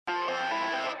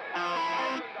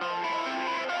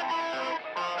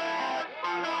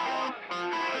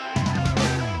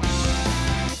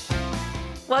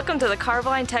Welcome to the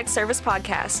Carboline Tech Service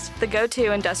Podcast, the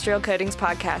go-to industrial coatings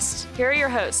podcast. Here are your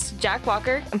hosts, Jack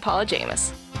Walker and Paula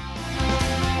James.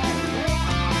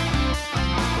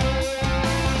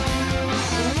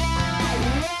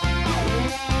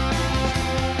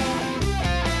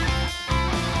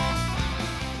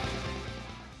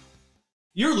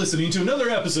 You're listening to another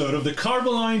episode of the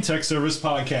Carboline Tech Service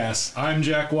Podcast. I'm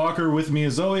Jack Walker. With me,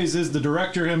 as always, is the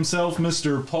director himself,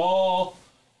 Mr. Paul.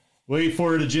 Wait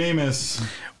for it, Jameis.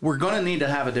 We're going to need to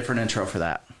have a different intro for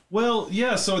that. Well,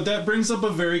 yeah, so that brings up a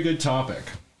very good topic.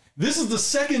 This is the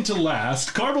second to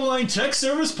last Carboline Tech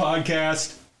Service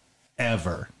Podcast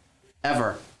ever.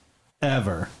 Ever.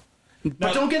 But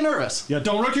now, don't get nervous. Yeah,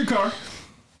 don't wreck your car.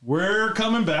 We're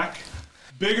coming back.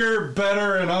 Bigger,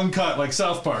 better, and uncut, like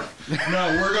South Park.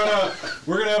 No,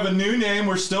 we're gonna have a new name.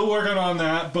 We're still working on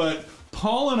that, but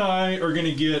Paul and I are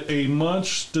gonna get a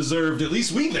much deserved, at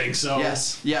least we think so.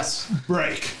 Yes.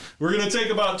 Break. We're gonna take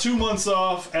about 2 months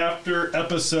off after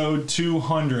episode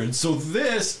 200. So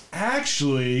this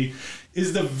actually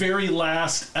is the very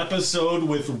last episode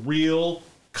with real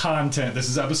content. This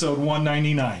is episode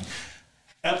 199.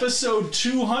 Episode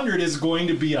 200 is going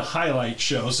to be a highlight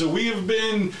show. So we have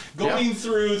been going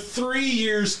through 3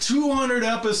 years, 200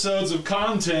 episodes of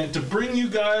content to bring you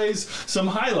guys some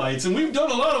highlights. And we've done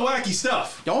a lot of wacky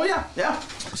stuff. Oh, yeah.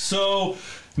 So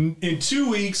in 2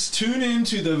 weeks, tune in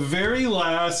to the very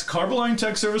last Carboline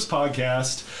Tech Service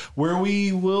Podcast, where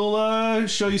we will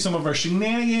show you some of our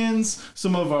shenanigans,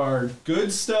 some of our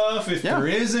good stuff, if there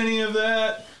is any of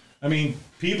that. I mean,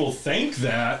 people think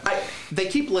that. They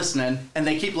keep listening, and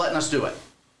they keep letting us do it.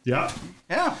 Yeah.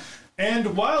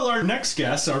 And while our next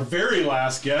guest, our very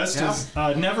last guest, has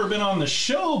never been on the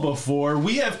show before,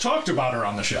 we have talked about her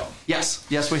on the show. Yes,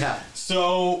 we have.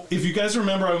 So, if you guys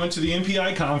remember, I went to the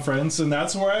MPI conference, and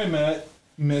that's where I met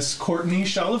Miss Courtney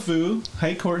Chalafu.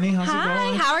 Hi, Courtney. How's it going?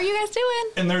 Hi, how are you guys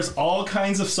doing? And there's all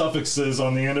kinds of suffixes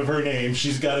on the end of her name.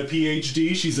 She's got a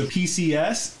PhD, she's a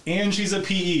PCS, and she's a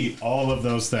PE. All of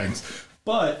those things.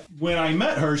 But when I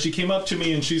met her, she came up to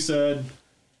me and she said,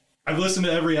 I've listened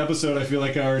to every episode. I feel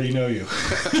like I already know you.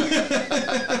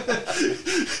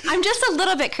 I'm just a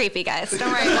little bit creepy, guys.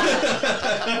 Don't worry about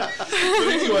it. But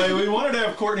anyway, we wanted to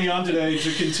have Courtney on today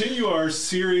to continue our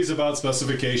series about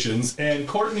specifications. And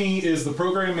Courtney is the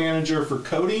program manager for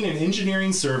coding and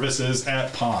engineering services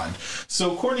at Pond.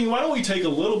 So Courtney, why don't we take a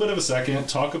little bit of a second,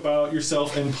 talk about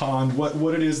yourself and Pond,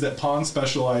 what it is that Pond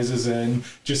specializes in,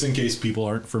 just in case people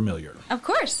aren't familiar. Of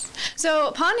course.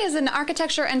 So Pond is an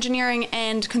architecture, engineering,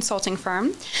 and consulting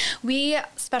firm. We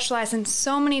specialize in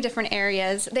so many different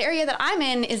areas. The area that I'm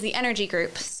in is the energy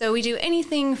group. So we do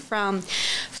anything from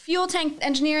fuel tank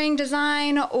engineering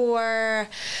design or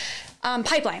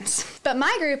pipelines. But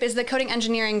my group is the coating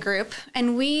engineering group,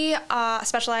 and we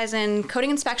specialize in coating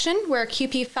inspection. We're a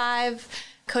QP5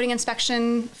 coating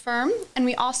inspection firm, and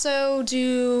we also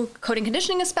do coating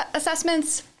conditioning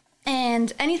assessments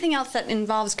and anything else that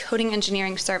involves coating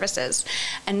engineering services.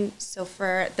 And so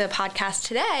for the podcast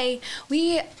today,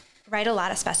 we write a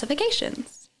lot of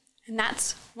specifications. And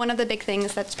that's one of the big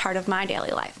things that's part of my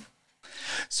daily life.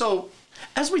 So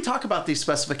as we talk about these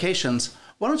specifications,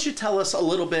 why don't you tell us a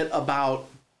little bit about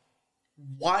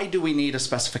why do we need a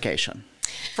specification?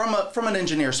 From an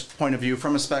engineer's point of view,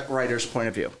 from a spec writer's point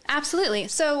of view. Absolutely.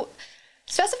 So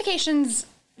specifications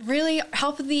really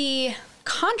help the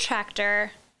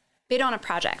contractor bid on a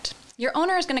project. Your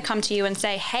owner is going to come to you and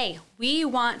say, hey, we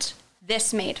want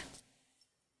this made.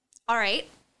 All right,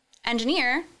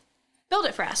 engineer, build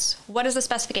it for us. What is the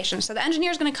specification? So the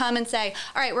engineer is going to come and say,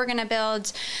 all right, we're going to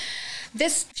build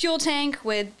this fuel tank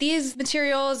with these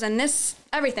materials and this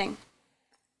everything.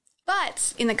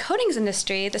 But in the coatings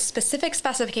industry, the specific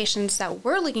specifications that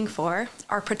we're looking for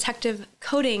are protective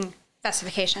coating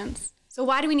specifications. So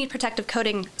why do we need protective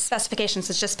coating specifications?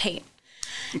 It's just paint.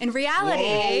 In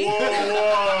reality...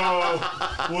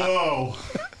 Whoa.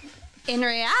 In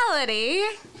reality,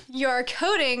 your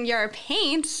coating, your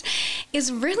paint,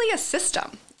 is really a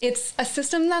system. It's a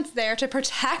system that's there to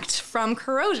protect from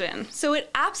corrosion. So it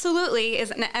absolutely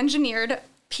is an engineered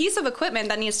piece of equipment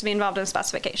that needs to be involved in a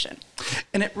specification.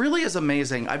 And it really is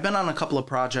amazing. I've been on a couple of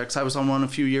projects. I was on one a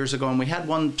few years ago, and we had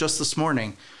one just this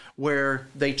morning where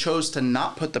they chose to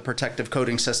not put the protective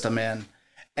coating system in.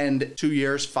 And 2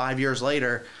 years, 5 years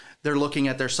later, they're looking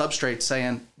at their substrate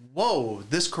saying, whoa,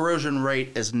 this corrosion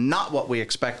rate is not what we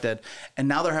expected. And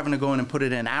now they're having to go in and put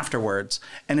it in afterwards.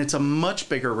 And it's a much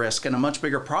bigger risk and a much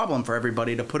bigger problem for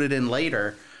everybody to put it in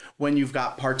later when you've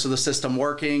got parts of the system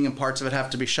working and parts of it have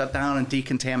to be shut down and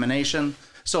decontamination.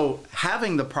 So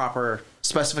having the proper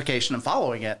specification and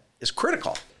following it is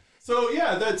critical. So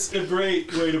yeah, that's a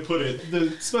great way to put it. The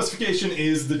specification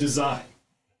is the design.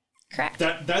 Correct.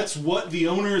 That's what the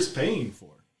owner is paying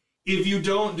for. If you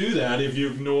don't do that, if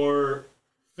you ignore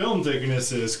film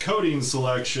thicknesses, coating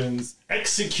selections,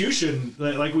 execution,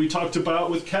 like we talked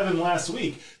about with Kevin last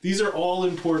week, these are all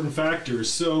important factors.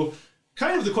 So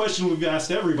kind of the question we've asked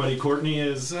everybody, Courtney,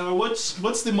 is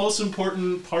what's the most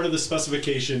important part of the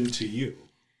specification to you?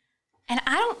 And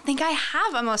I don't think I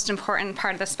have a most important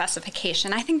part of the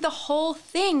specification. I think the whole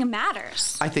thing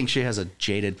matters. I think she has a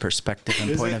jaded perspective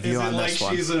and point of view on this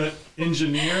one. Is it like she's an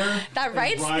engineer That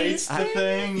writes the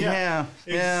thing? Yeah.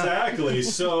 Exactly.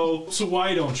 So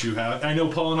why don't you have, I know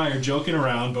Paul and I are joking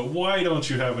around, but why don't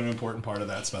you have an important part of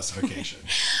that specification?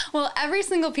 Well, every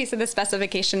single piece of the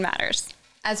specification matters.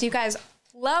 As you guys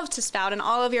love to spout in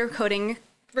all of your coding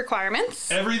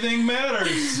requirements. Everything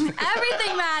matters.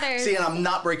 Everything matters. See, and I'm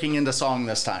not breaking into song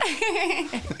this time.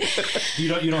 You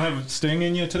don't have Sting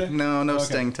in you today? No Okay.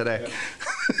 Sting today.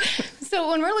 So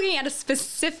when we're looking at a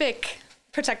specific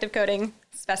protective coating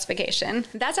specification,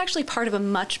 that's actually part of a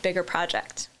much bigger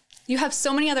project. You have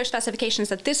so many other specifications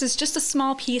that this is just a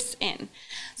small piece in.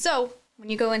 So when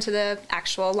you go into the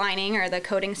actual lining or the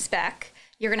coating spec,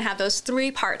 you're going to have those three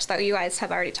parts that you guys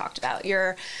have already talked about.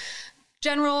 Your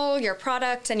general, your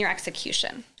product, and your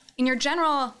execution. In your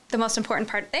general, the most important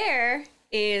part there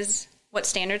is what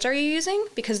standards are you using?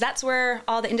 Because that's where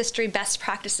all the industry best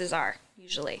practices are,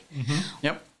 usually. Mm-hmm.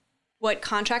 Yep. What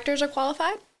contractors are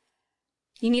qualified?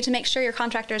 You need to make sure your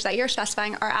contractors that you're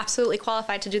specifying are absolutely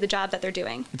qualified to do the job that they're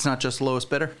doing. It's not just lowest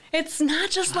bidder. It's not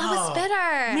just lowest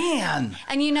bidder. Man.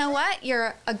 And you know what?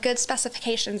 A good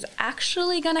specification's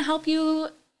actually going to help you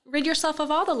rid yourself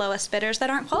of all the lowest bidders that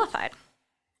aren't qualified.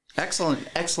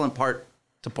 Excellent part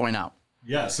to point out.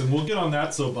 Yes, and we'll get on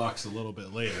that soapbox a little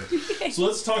bit later. So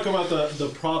let's talk about the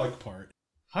product part.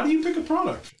 How do you pick a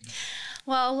product?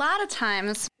 Well, a lot of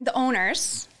times the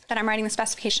owners that I'm writing the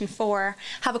specification for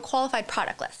have a qualified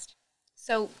product list.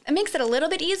 So it makes it a little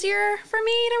bit easier for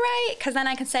me to write because then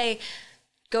I can say,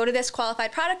 go to this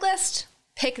qualified product list,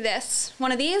 pick this,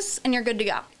 one of these, and you're good to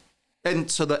go.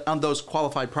 And so on those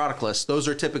qualified product lists, those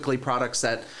are typically products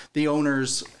that the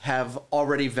owners have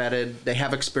already vetted, they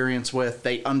have experience with,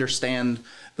 they understand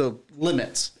the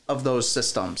limits of those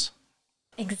systems.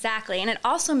 Exactly. And it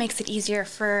also makes it easier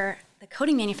for the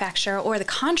coating manufacturer or the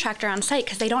contractor on site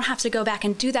because they don't have to go back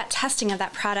and do that testing of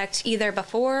that product either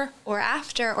before or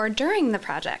after or during the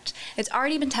project. It's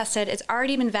already been tested, it's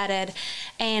already been vetted,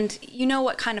 and you know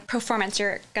what kind of performance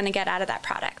you're going to get out of that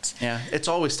product. Yeah, it's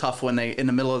always tough when they, in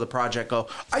the middle of the project, go,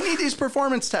 I need these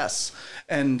performance tests.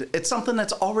 And it's something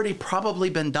that's already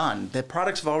probably been done. The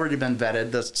products have already been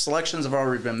vetted, the selections have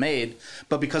already been made,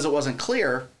 but because it wasn't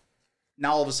clear,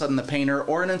 now all of a sudden the painter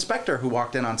or an inspector who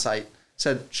walked in on site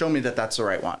said, show me that that's the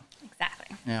right one.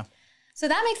 Exactly. Yeah. So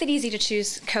that makes it easy to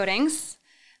choose coatings,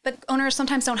 but owners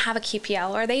sometimes don't have a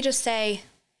QPL or they just say,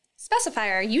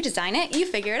 specifier, you design it, you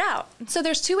figure it out. So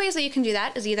there's two ways that you can do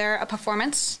that, is either a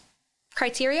performance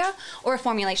criteria or a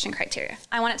formulation criteria.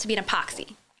 I want it to be an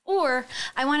epoxy, or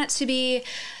I want it to be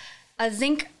a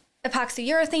zinc epoxy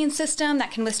urethane system that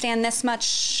can withstand this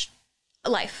much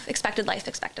expected life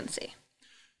expectancy.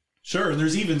 Sure, and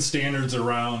there's even standards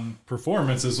around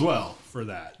performance as well for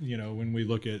that, when we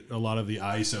look at a lot of the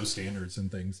ISO standards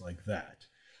and things like that.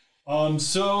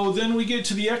 So then we get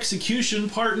to the execution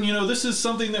part, and this is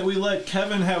something that we let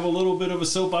Kevin have a little bit of a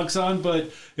soapbox on,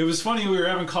 but it was funny, we were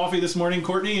having coffee this morning,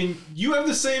 Courtney, and you have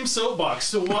the same soapbox.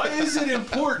 So why is it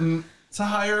important to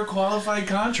hire a qualified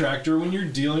contractor when you're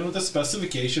dealing with a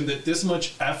specification that this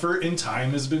much effort and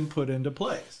time has been put into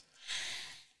place?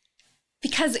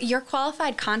 Because your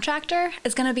qualified contractor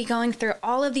is going to be going through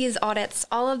all of these audits,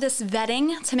 all of this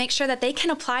vetting to make sure that they can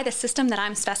apply the system that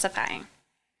I'm specifying.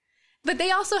 But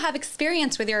they also have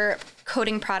experience with your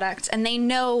coating product, and they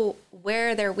know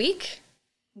where they're weak,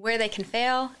 where they can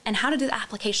fail, and how to do the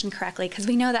application correctly. Because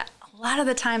we know that a lot of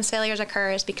the times failures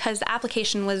occur is because the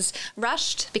application was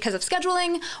rushed because of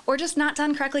scheduling or just not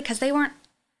done correctly because they weren't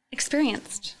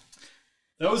experienced.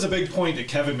 That was a big point that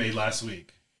Kevin made last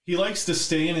week. He likes to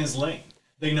stay in his lane.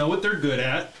 They know what they're good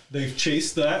at. They've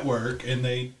chased that work, and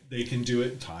they can do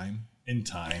it time and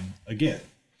time again.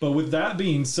 But with that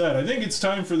being said, I think it's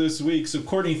time for this week. So,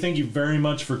 Courtney, thank you very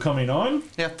much for coming on.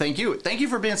 Yeah, thank you. Thank you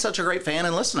for being such a great fan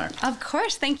and listener. Of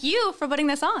course. Thank you for putting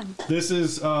this on. This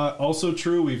is also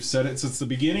true. We've said it since the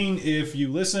beginning. If you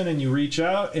listen and you reach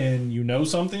out and you know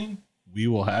something, we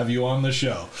will have you on the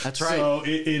show. That's right. So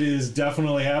it is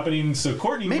definitely happening. So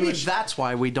Courtney, maybe that's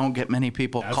why we don't get many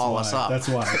people call us up. That's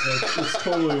why. That's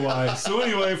totally why. So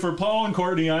anyway, for Paul and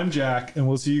Courtney, I'm Jack, and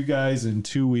we'll see you guys in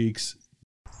 2 weeks.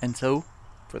 And so,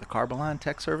 For the Carboline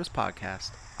Tech Service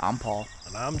Podcast, I'm Paul.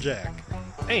 And I'm Jack.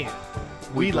 And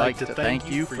We'd like to thank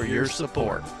you for your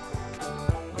support.